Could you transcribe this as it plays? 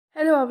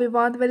Hello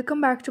everyone, welcome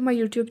back to my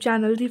YouTube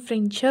channel, The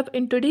Friendship.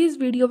 In today's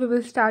video, we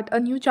will start a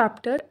new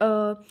chapter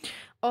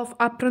of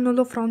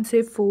Aprenolo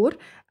Francais 4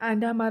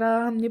 and हमारा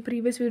हमने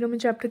previous video में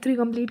chapter 3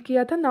 complete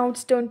किया था. Now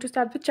it's turn to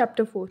start with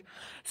chapter 4.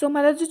 So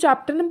हमारा जो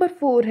chapter number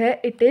 4 है,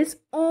 it is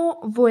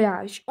en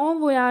voyage. En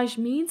voyage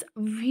means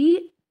we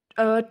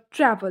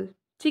travel.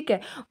 ठीक है.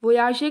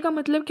 voyage का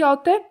मतलब क्या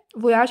होता है?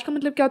 voyage का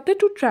मतलब क्या होता है?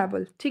 To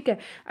travel. ठीक है.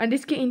 एंड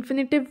इसकी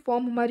infinitive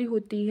form हमारी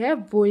होती है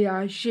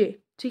voyage.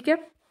 ठीक है.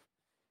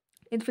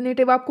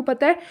 इन्फिनेटिव आपको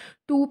पता है,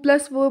 टू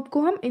प्लस वर्ब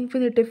को हम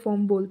इन्फिनेटिव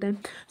फॉर्म बोलते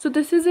हैं. So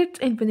this is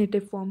it's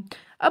infinitive form.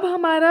 अब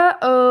हमारा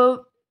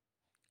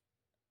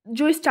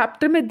जो इस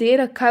चैप्टर में दे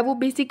रखा है वो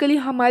बेसिकली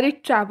हमारे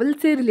ट्रैवल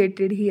से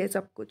रिलेटेड ही है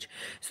सब कुछ.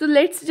 So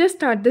let's just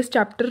start this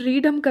chapter.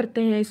 Read हम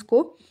करते हैं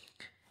इसको.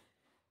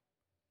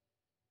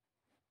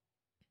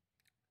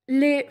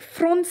 ले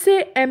फ्रांसे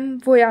M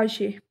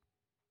voyager.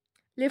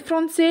 Les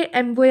Français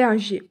aiment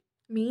voyager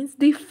means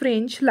the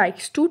French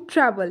likes to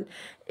travel.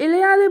 Il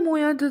y a les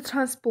moyens de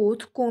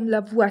transport comme la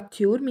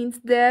voiture means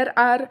there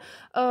are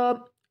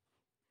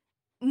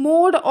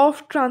mode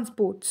of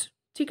transports.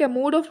 ठीक है,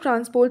 mode of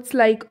transports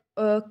like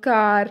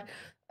car,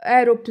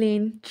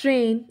 aeroplane,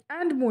 train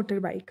and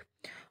motorbike.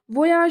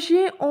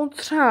 Voyager en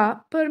train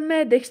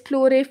permet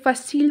d'explorer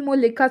facilement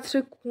les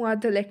quatre coins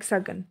de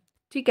l'hexagone.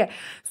 ठीक है,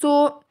 so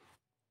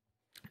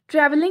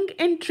traveling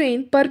in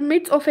train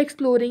permits of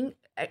exploring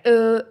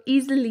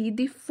easily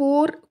the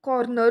four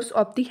corners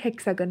of the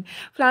hexagon.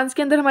 France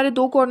के अंदर हमारे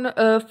दो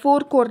corner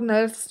four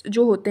corners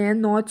जो होते हैं,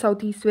 north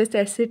south east west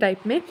ऐसे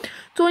टाइप में.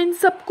 तो इन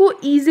सबको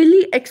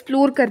ईजिली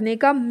एक्सप्लोर करने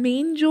का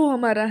मेन जो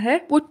हमारा है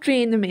वो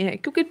ट्रेन में है,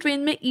 क्योंकि ट्रेन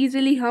में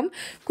ईजिली हम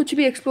कुछ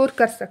भी एक्सप्लोर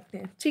कर सकते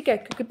हैं. ठीक है,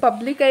 क्योंकि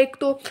पब्लिक है एक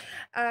तो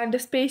एंड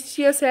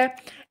स्पेशियस है.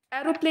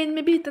 एरोप्लेन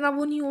में भी इतना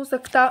वो नहीं हो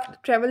सकता,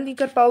 ट्रैवल नहीं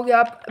कर पाओगे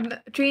आप.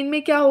 ट्रेन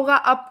में क्या होगा,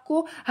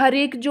 आपको हर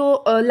एक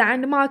जो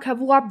लैंडमार्क है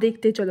वो आप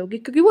देखते चलोगे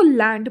क्योंकि वो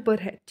लैंड पर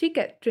है. ठीक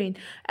है. ट्रेन,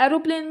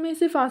 एरोप्लेन में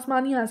सिर्फ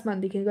आसमान ही आसमान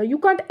दिखेगा, you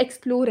can't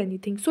explore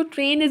anything. So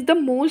train is the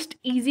most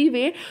easy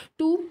way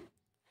to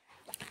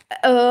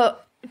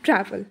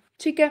travel.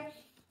 ठीक है.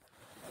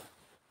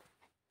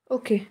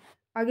 ओके,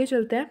 आगे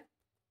चलते हैं.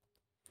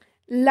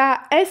 La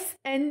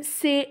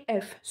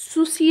SNCF,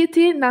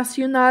 Société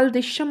Nationale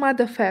des Chemins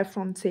de Fer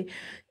Français,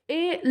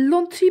 et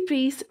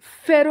l'entreprise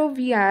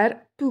ferroviaire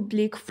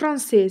publique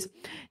française.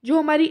 जो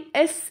हमारी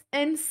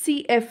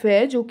SNCF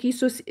है, जो कि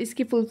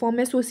इसकी फुल फॉर्म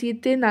है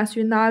society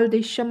national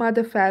des chemins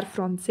de fer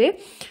français.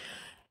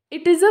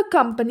 It is a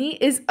company,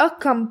 is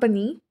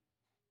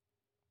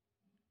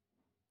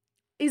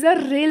a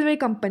railway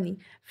company.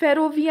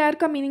 फेरोवियर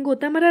का meaning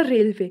होता है हमारा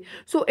railway.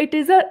 So it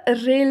is a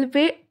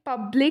railway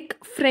public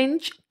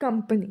French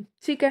company.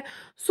 ठीक है.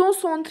 सो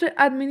सेंट्र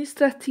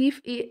एडमिनिस्ट्रेटिव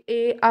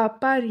ए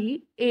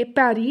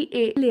पारी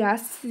ए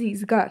लियास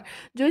सीजगार.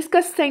 जो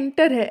इसका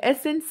सेंटर है,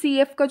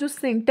 SNCF का जो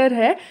सेंटर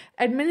है,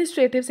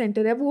 एडमिनिस्ट्रेटिव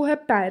सेंटर है, वो है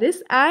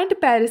पेरिस. एंड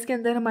पेरिस के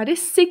अंदर हमारे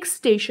 6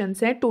 स्टेशन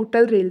हैं,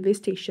 टोटल रेलवे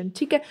स्टेशन.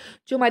 ठीक है.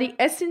 जो हमारी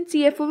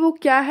SNCF है वो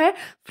क्या है,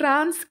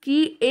 फ्रांस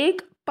की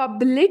एक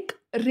पब्लिक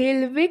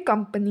रेलवे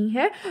कंपनी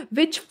है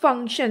विच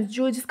फंक्शंस,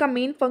 जो जिसका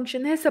मेन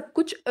फंक्शन है सब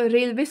कुछ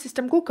रेलवे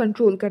सिस्टम को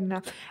कंट्रोल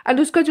करना. एंड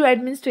उसका जो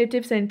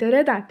एडमिनिस्ट्रेटिव सेंटर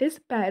है that is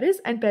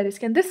Paris. And Paris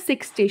के अंदर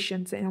 6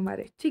 स्टेशन हैं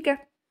हमारे. ठीक है.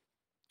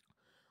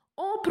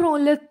 On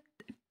prend le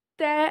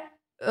TER,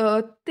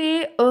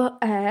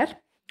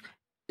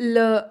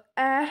 le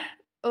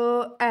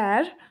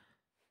RER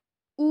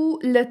ou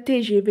le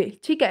TGV.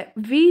 ठीक है.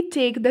 We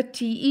take the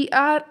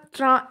TER,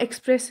 Train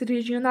Express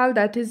Regional,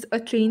 that is a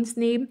train's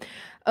name.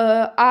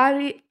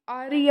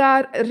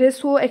 RER,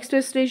 Réseau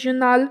Express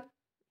Regional,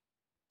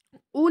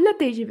 ou le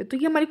TGV. तो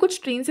ये हमारी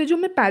कुछ ट्रेन है जो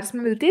हमें पेरिस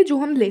में मिलती है, जो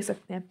हम ले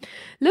सकते हैं.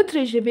 Le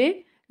TGV,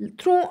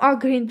 train à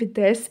grande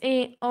vitesse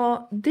et un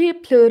des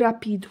plus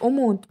rapides au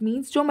monde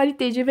means जो हमारी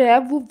TGV है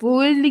वो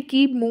वर्ल्ड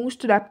की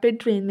मोस्ट रैपिड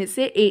ट्रेन में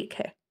से एक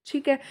है.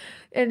 ठीक है.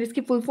 एंड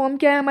इसकी फुल फॉर्म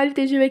क्या है हमारी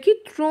TGV की,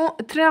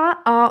 train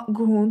à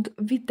grande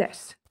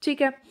vitesse.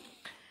 ठीक है.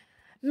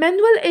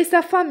 Manuel et sa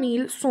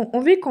famille sont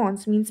en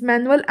vacances, means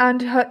Manuel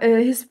and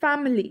his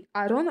family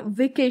are on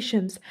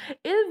vacations.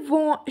 Ils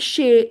vont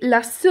chez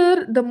la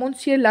sœur de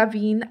Monsieur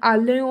Lavigne à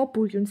Lyon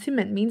pour une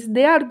semaine, means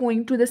they are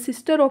going to the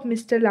sister of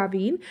Mr.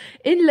 Lavigne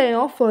in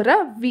Lyon for a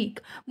week.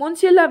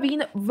 Monsieur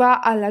Lavigne va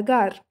à la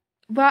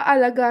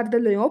gare de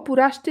Lyon pour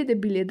acheter des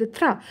billets de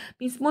train,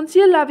 means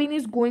Monsieur Lavigne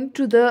is going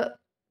to the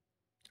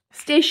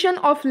station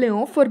of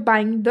Lyon for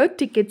buying the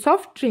tickets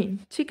of train.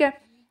 ठीक है.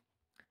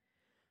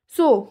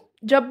 So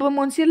जब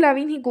मोन्सियर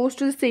लाविन he goes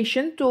to the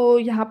station, तो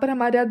यहाँ पर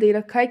हमारे यहाँ दे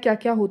रखा है क्या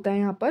क्या होता है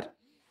यहाँ पर.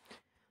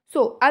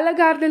 सो à la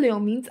gare de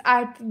Lyon means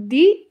at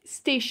the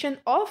station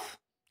of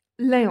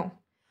Lyon.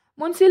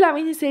 Monsieur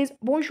Lavigne says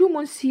bonjour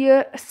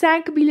monsieur,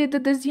 5 billets de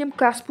deuxième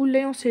classe pour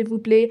Lyon s'il vous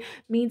plaît,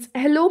 means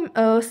hello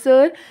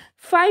sir,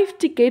 5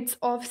 tickets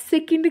of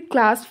second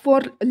class for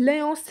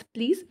Lyon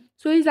please.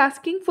 So he's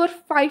asking for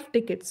 5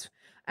 tickets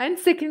and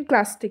second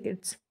class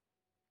tickets.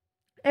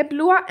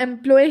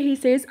 Employee he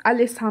says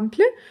aller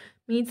simple,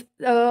 means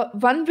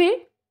one way.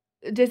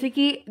 जैसे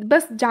कि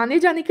बस जाने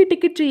जाने की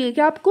ticket चाहिए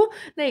क्या आपको?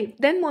 नहीं,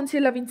 देन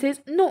मोंसियर लविन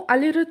सेज नो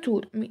अले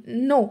रटूर,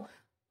 नो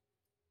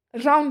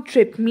राउंड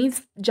ट्रिप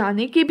मीन्स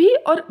जाने की भी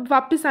और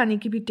वापस आने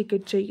की भी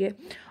टिकट चाहिए.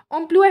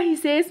 Employ he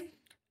says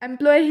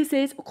Employer, he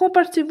says, "Qu'on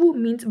partez-vous?"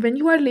 means when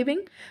you are leaving.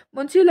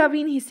 Monsieur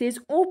Lavine, he says,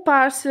 "On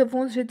part ce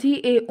vendredi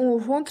et on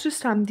rentre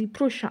samedi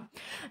prochain."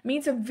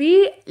 Means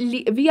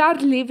we are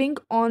leaving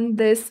on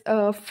this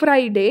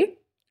Friday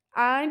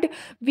and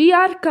we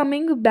are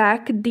coming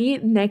back the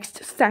next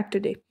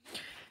Saturday.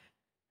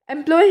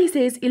 Employer, he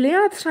says, "Il est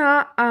en train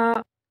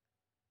à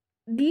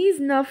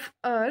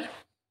 19h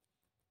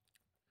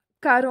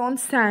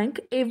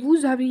 45 et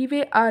vous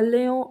arrivez à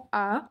Lyon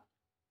à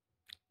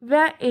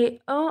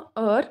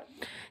 21h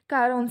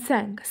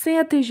 45. C'est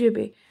un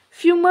TGV.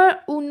 Fumer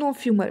ou non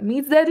fumer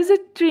means there is a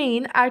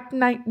train at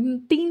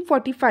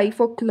 19:45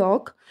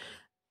 o'clock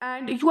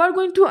and you are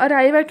going to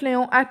arrive at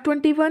Lyon at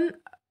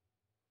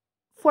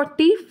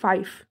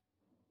 21:45.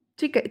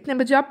 ठीक है, इतने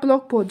बजे आप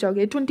block पहुंच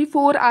जाओगे.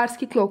 24 hours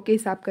की clock के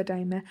हिसाब का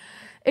टाइम है.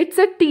 It's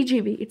a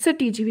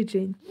TGV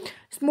train.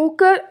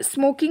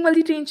 Smoking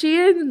वाली ट्रेन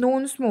चाहिए,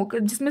 नॉन स्मोक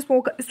जिसमें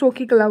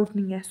स्मोकिंग अलाउड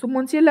नहीं है. सो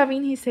मोंसियर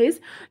लविन ही सेज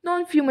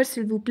नॉन फ्यूमर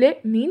सिल वू play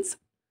means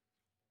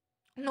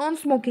non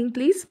smoking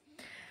please.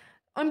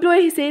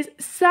 Employee, he says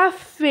ça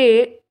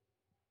fait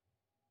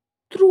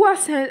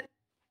 300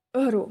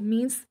 euros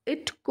means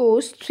it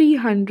costs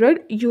 300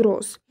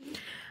 euros.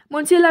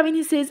 Monsieur Lavin,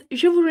 he says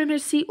je vous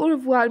remercie, au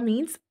revoir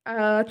means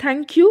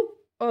thank you,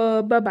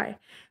 bye bye.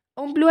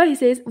 Employee, he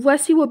says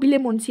voici vos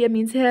billets monsieur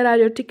means here are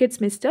your tickets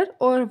mister,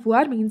 au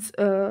revoir means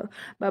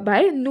bye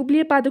bye.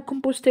 N'oubliez pas de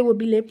composter vos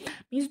billets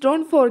means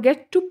don't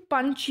forget to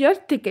punch your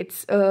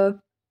tickets.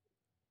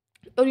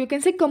 और you can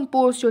say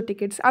compose your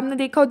tickets. आपने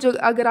देखा हो जो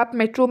अगर आप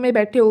metro में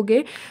बैठे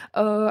होगे,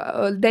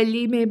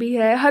 दिल्ली में भी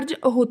है,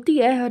 होती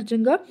है हर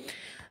जगह,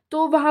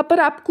 तो वहाँ पर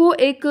आपको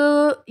एक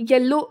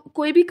येलो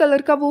कोई भी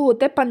कलर का वो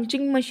होता है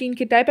पंचिंग मशीन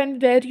की type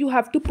and where you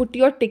have to put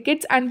your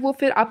tickets and वो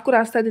फिर आपको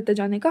रास्ता देता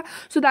जाने का.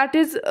 So that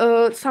is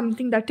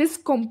something that is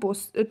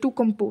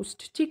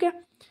compost. ठीक है,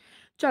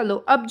 चलो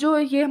अब जो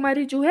ये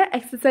हमारी जो है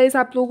एक्सरसाइज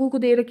आप लोगों को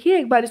दे रखी है,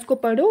 एक बार इसको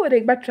पढ़ो और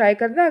एक बार ट्राई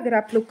करना अगर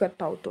आप लोग कर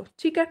पाओ तो.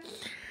 ठीक है,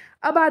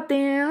 अब आते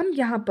हैं हम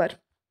यहाँ पर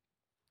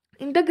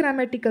इन द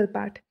ग्रामेटिकल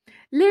पार्ट.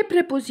 ले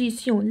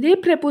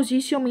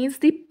preposition means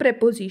the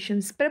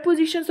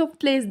prepositions of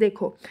place.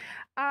 देखो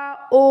आ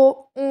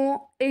ओ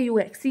ए यू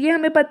एक्स, ये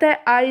हमें पता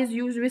है. I is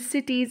use with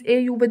cities, A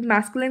you with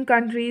masculine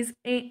countries,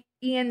 e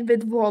n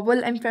with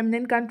vowel and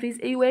feminine countries,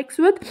 aux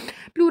with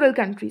plural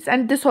countries,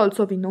 and this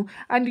also we know,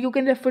 and you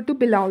can refer to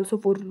below also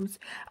for rules.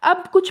 अब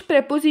कुछ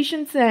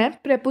prepositions हैं.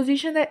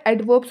 preposition है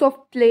adverbs of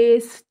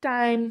place,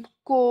 time,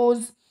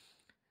 cause,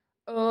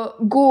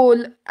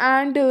 goal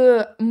and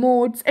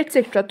modes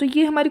etcetera. तो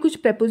ये हमारी कुछ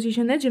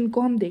preposition है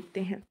जिनको हम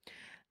देखते हैं.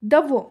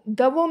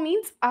 दवो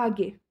मीन्स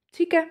आगे.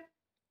 ठीक है,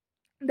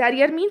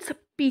 दैरियर मीन्स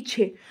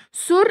पीछे.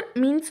 सुर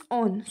means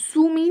on,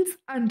 Sue means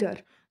under,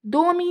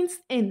 दो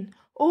मीन्स इन,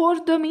 और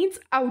the means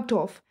out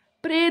of,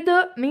 pray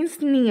the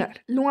means near,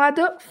 लुआ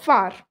द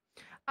फार,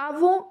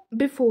 आवो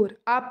बिफोर,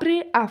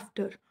 आपरे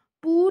आफ्टर,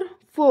 पूर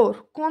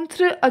four,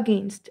 कॉन्ट्र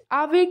against,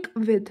 आवेक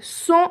with,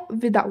 so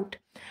without.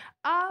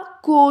 A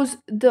cause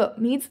the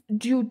means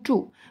due to.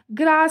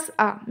 Grass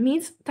a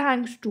means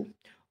thanks to.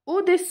 O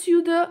dessus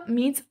the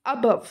means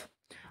above.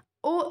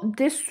 O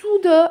dessous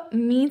the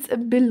means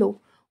below.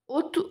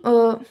 A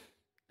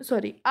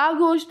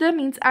gauche the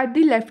means at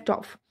the left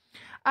of.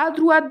 A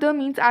droite the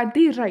means at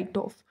the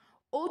right of.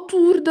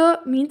 Autour the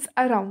means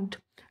around.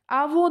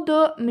 Avant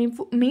the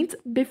means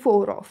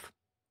before of.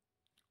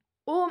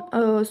 En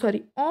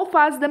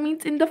face the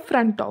means in the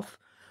front of.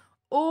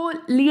 Au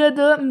lieu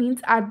the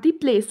means at the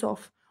place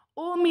of.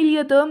 Au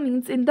milieu de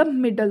means in the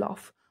middle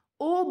of.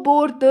 Au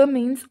bord de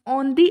means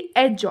on the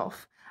edge of.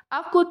 À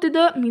côté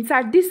de means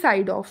at the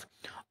side of.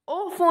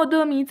 Au fond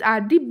de means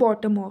at the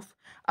bottom of.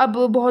 अब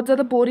बहुत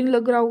ज़्यादा boring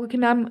लग रहा होगा कि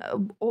ma'am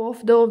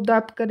of the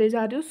आप करे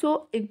जा रहे हो.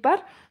 सो एक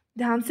बार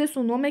ध्यान से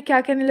सुनो मैं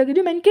क्या कहने लग रही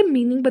हूँ. मैं इनके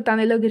मीनिंग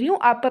बताने लग रही हूँ.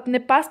 आप अपने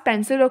पास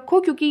पेंसिल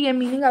रखो क्योंकि ये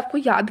मीनिंग आपको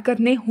याद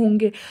करने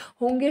होंगे.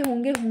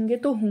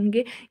 तो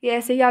होंगे, ये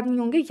ऐसे याद नहीं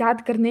होंगे,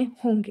 याद करने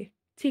होंगे.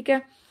 ठीक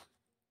है.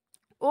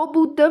 O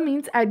bout the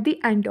means at the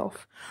end of.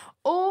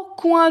 O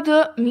coin the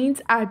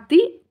means at the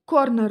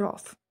corner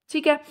of.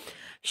 ठीक है.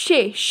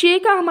 शे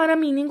का हमारा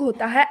मीनिंग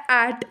होता है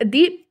at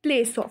the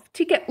place of.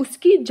 ठीक है,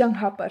 उसकी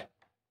जगह पर.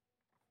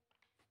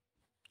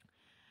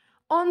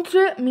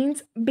 Entre means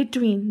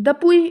between.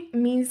 Depuis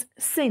means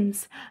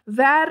since.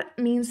 Vers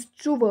means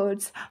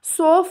towards.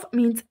 Sauf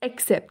means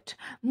except.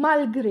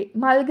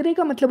 Malgré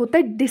का मतलब होता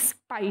है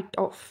despite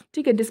of.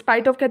 ठीक है,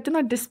 despite of कहते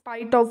हैं ना,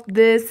 despite of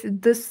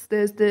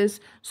this.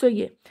 So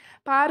ये.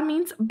 Par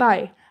means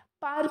by.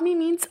 Parmi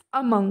means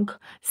among.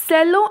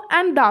 Cello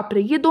and dapre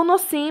ये दोनों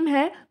सेम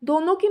है.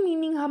 दोनों के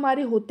मीनिंग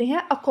हमारे होते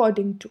हैं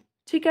according to.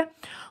 ठीक है.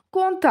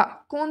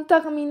 कौनता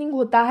का मीनिंग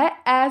होता है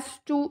as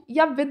to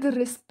या with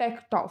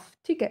respect of.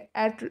 ठीक है,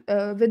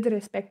 with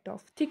respect of.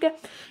 ठीक है.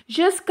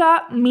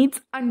 Jusqu'à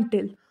means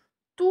until.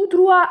 Tout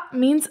droit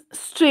means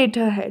straight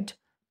ahead.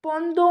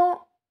 Pendant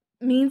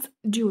means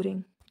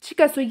during.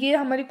 ठीक है, सो ये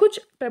हमारी कुछ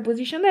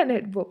preposition एंड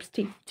एडवर्ब्स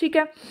थी, ठीक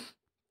है।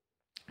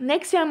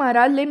 नेक्स्ट है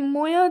हमारा ले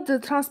Moyer the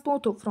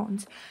transport of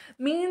France,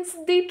 means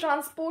the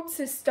transport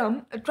system,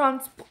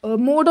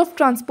 mode of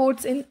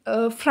transports in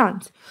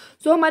France.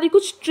 सो हमारी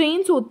कुछ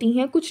ट्रेन्स होती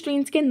हैं, कुछ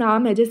ट्रेन्स के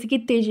नाम है जैसे कि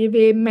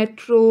TGV,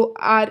 metro,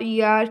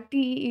 RER,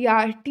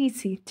 TER,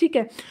 TC, ठीक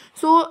है।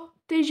 सो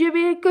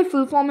TGV का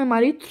फुल फॉर्म है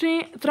हमारी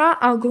tra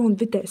à grande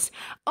vitesse.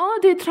 Un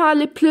des trains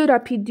les plus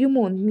rapides du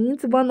monde,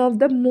 means one of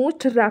the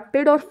most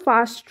rapid or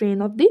fast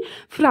train of the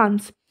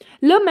France.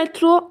 Le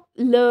métro,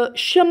 le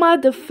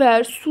chemin de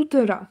fer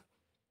souterrain.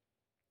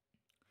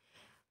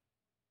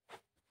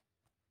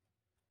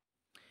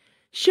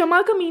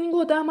 क्षमा का meaning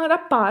होता है हमारा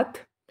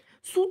path,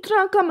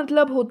 सूत्रा का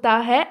मतलब होता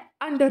है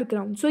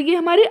underground. सो ये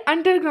हमारे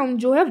अंडरग्राउंड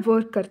जो है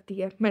वर्क करती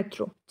है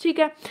मेट्रो, ठीक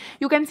है।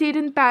 You can see it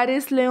in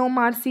Paris, Leone,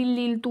 Marcy,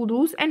 Leel,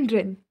 Toulouse and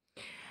rain.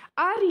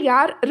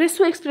 RER,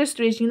 Réseau Express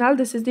Régional,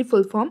 this is the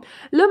full form.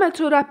 Le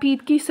métro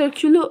rapide qui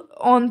circule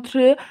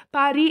entre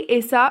Paris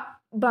et sa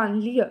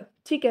banlieue,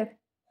 ठीक है।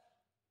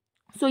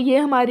 सो ये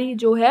हमारी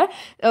जो है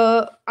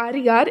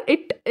RER,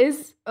 it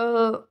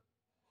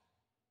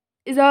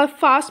is a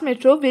fast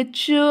metro which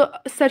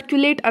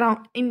circulate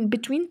around in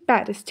between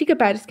Paris, ठीक है,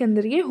 Paris के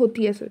अंदर ये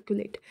होती है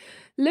circulate.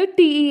 Le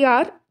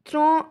TER,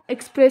 Train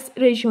Express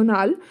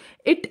Régional,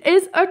 it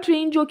is a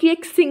train जो कि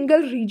एक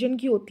सिंगल रीजन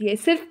की होती है,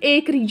 सिर्फ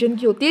एक रीजन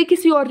की होती है,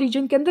 किसी और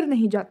रीजन के अंदर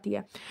नहीं जाती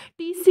है।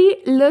 TC,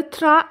 Le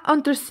Train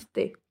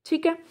Intercité,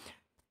 ठीक है।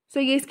 सो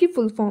ये इसकी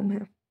फुल फॉर्म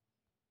है।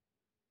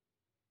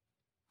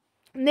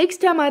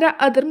 नेक्स्ट है हमारा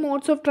अदर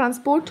मोड्स ऑफ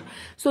ट्रांसपोर्ट।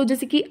 सो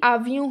जैसे कि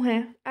एवियन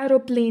है,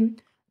 aeroplane,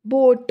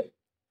 boat,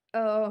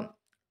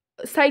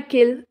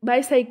 cycle,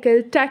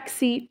 bicycle,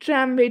 taxi,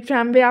 tramway,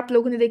 tramway आप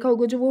लोगों ने देखा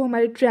होगा जो वो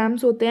हमारे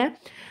ट्रैम्स होते हैं,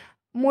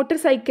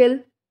 motorcycle,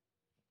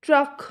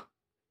 truck,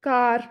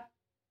 car,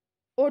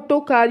 auto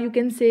car, you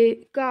can say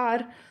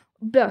car,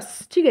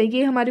 बस, ठीक है।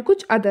 ये हमारे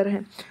कुछ अदर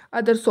हैं,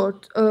 अदर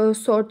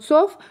सॉर्ट्स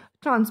ऑफ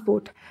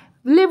ट्रांसपोर्ट।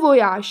 ले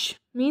वोयाज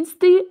मीन्स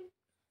द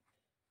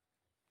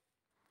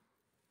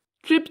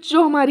ट्रिप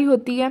जो हमारी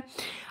होती है।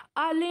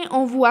 Aller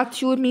en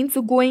voiture means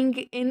going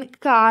in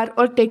car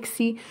or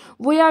taxi.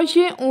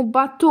 Voyager en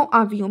bateau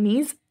avion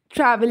means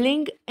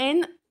traveling in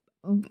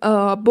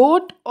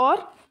boat or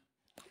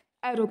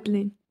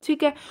aeroplane,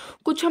 ठीक है।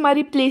 कुछ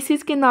हमारी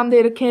प्लेसेस के नाम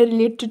दे रखे हैं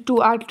रिलेटेड टू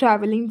आर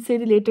ट्रैवलिंग से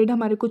रिलेटेड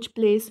हमारे कुछ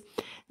प्लेस,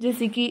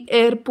 जैसे कि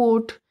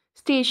airport,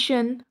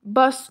 station,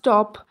 bus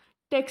stop,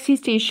 taxi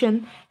station,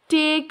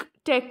 take,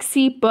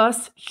 taxi, bus,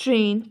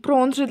 train.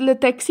 Prendre le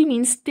taxi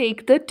means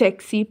take the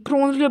taxi.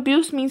 Prendre le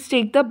bus means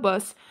take the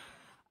bus.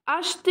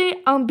 Acheter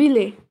un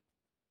billet.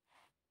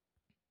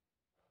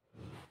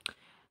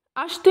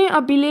 Acheter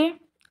un billet,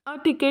 a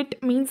ticket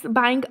means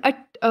buying a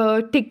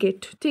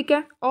ticket, ठीक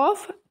है,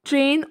 of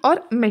train or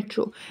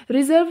metro.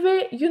 Réserver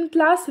une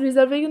place.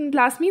 Réserver une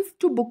place means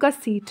to book a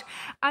seat.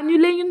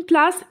 Annuler une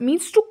place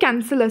means to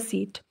cancel a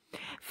seat.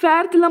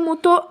 Faire de la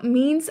moto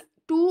means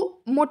to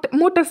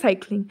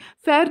motorcycling.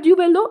 Faire du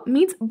vélo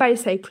means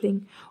bicycling.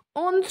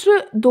 Entre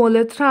dans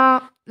le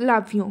train,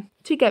 l'avion,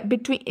 ठीक है,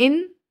 between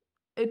in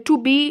to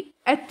be,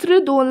 être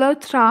dans le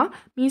train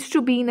means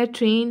to be in a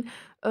train,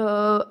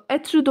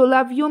 être dans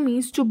l'avion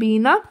means to be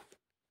in a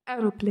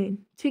aeroplane,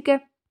 ठीक है।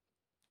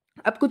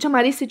 अब कुछ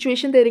हमारी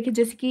situation दे रखी है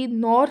जैसे कि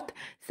north,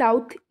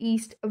 south,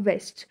 east,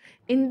 waste,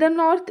 in the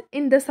north,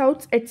 in the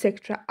south,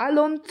 etcetera.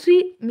 अलोंट्री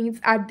means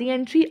at the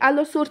entry,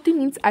 अलोसोर्थी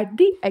means at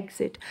the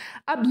exit.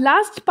 अब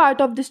last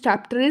part of this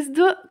chapter is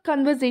the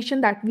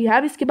conversation that we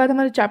have. इसके बाद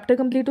हमारा chapter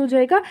complete हो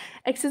जाएगा,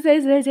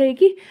 exercise रह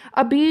जाएगी।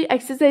 अभी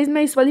exercise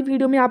मैं इस वाली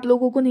वीडियो में आप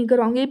लोगों को नहीं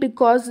करवाऊंगी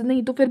बिकॉज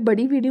नहीं तो फिर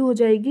बड़ी वीडियो हो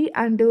जाएगी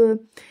and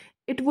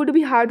it would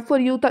be hard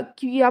for you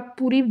ताकि आप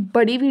पूरी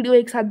बड़ी वीडियो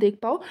एक साथ देख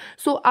पाओ।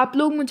 सो आप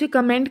लोग मुझे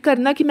कमेंट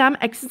करना कि मैम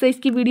एक्सरसाइज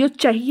की वीडियो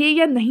चाहिए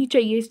या नहीं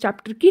चाहिए इस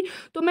चैप्टर की,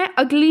 तो मैं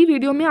अगली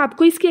वीडियो में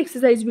आपको इसकी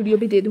एक्सरसाइज वीडियो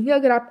भी दे दूँगी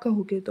अगर आप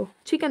कहोगे तो,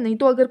 ठीक है। नहीं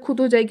तो अगर खुद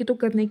हो जाएगी तो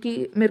करने की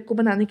मेरे को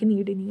बनाने की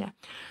नीड ही नहीं है।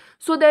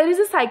 So there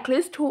is a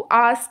cyclist who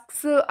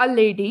asks a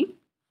lady,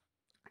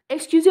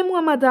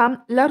 Excusez-moi, madame,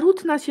 la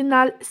route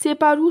nationale, c'est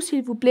par où,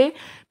 s'il vous plaît?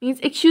 Means,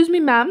 excuse me,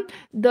 ma'am,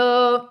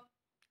 the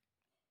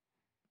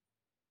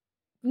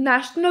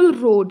national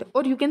road,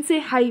 or you can say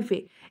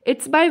highway,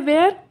 it's by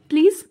where,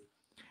 please?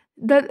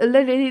 The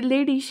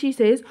lady, she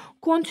says,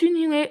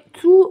 continuez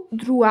tout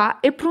droit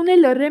et prenez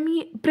la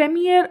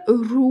première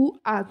rue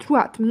à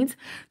droite. Means,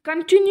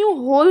 continue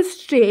whole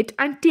straight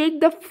and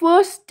take the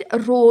first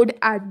road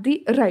at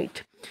the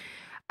right.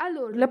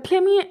 Alors, la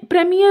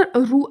première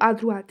rue à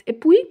droite. Et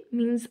puis,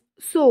 means,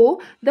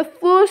 so, the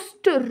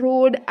first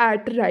road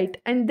at right.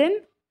 And then,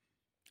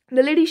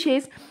 the lady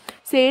says,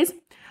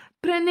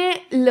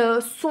 prenez le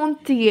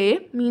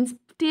sentier, means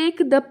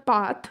take the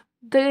path,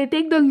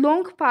 take the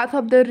long path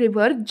of the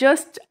river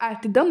just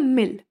at the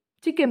mill.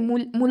 ठीक है,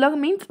 मूला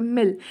means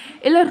mill.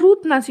 Et la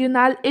route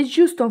nationale is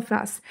juste en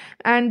face.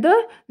 And the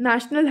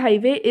national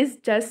highway is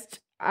just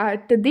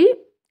at the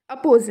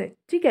opposite.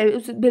 ठीक है,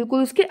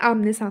 बिल्कुल उसके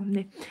आमने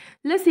सामने.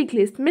 Le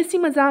cycliste, merci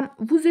madame,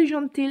 vous êtes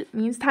gentil,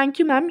 means thank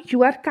you ma'am,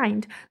 you are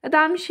kind. La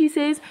dame, she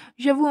says,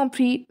 je vous en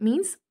prie,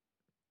 means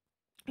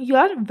you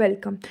are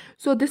welcome.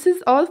 So this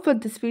is all for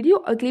this video.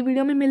 अगली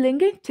video में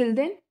मिलेंगे। Till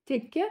then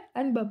take care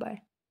and bye bye.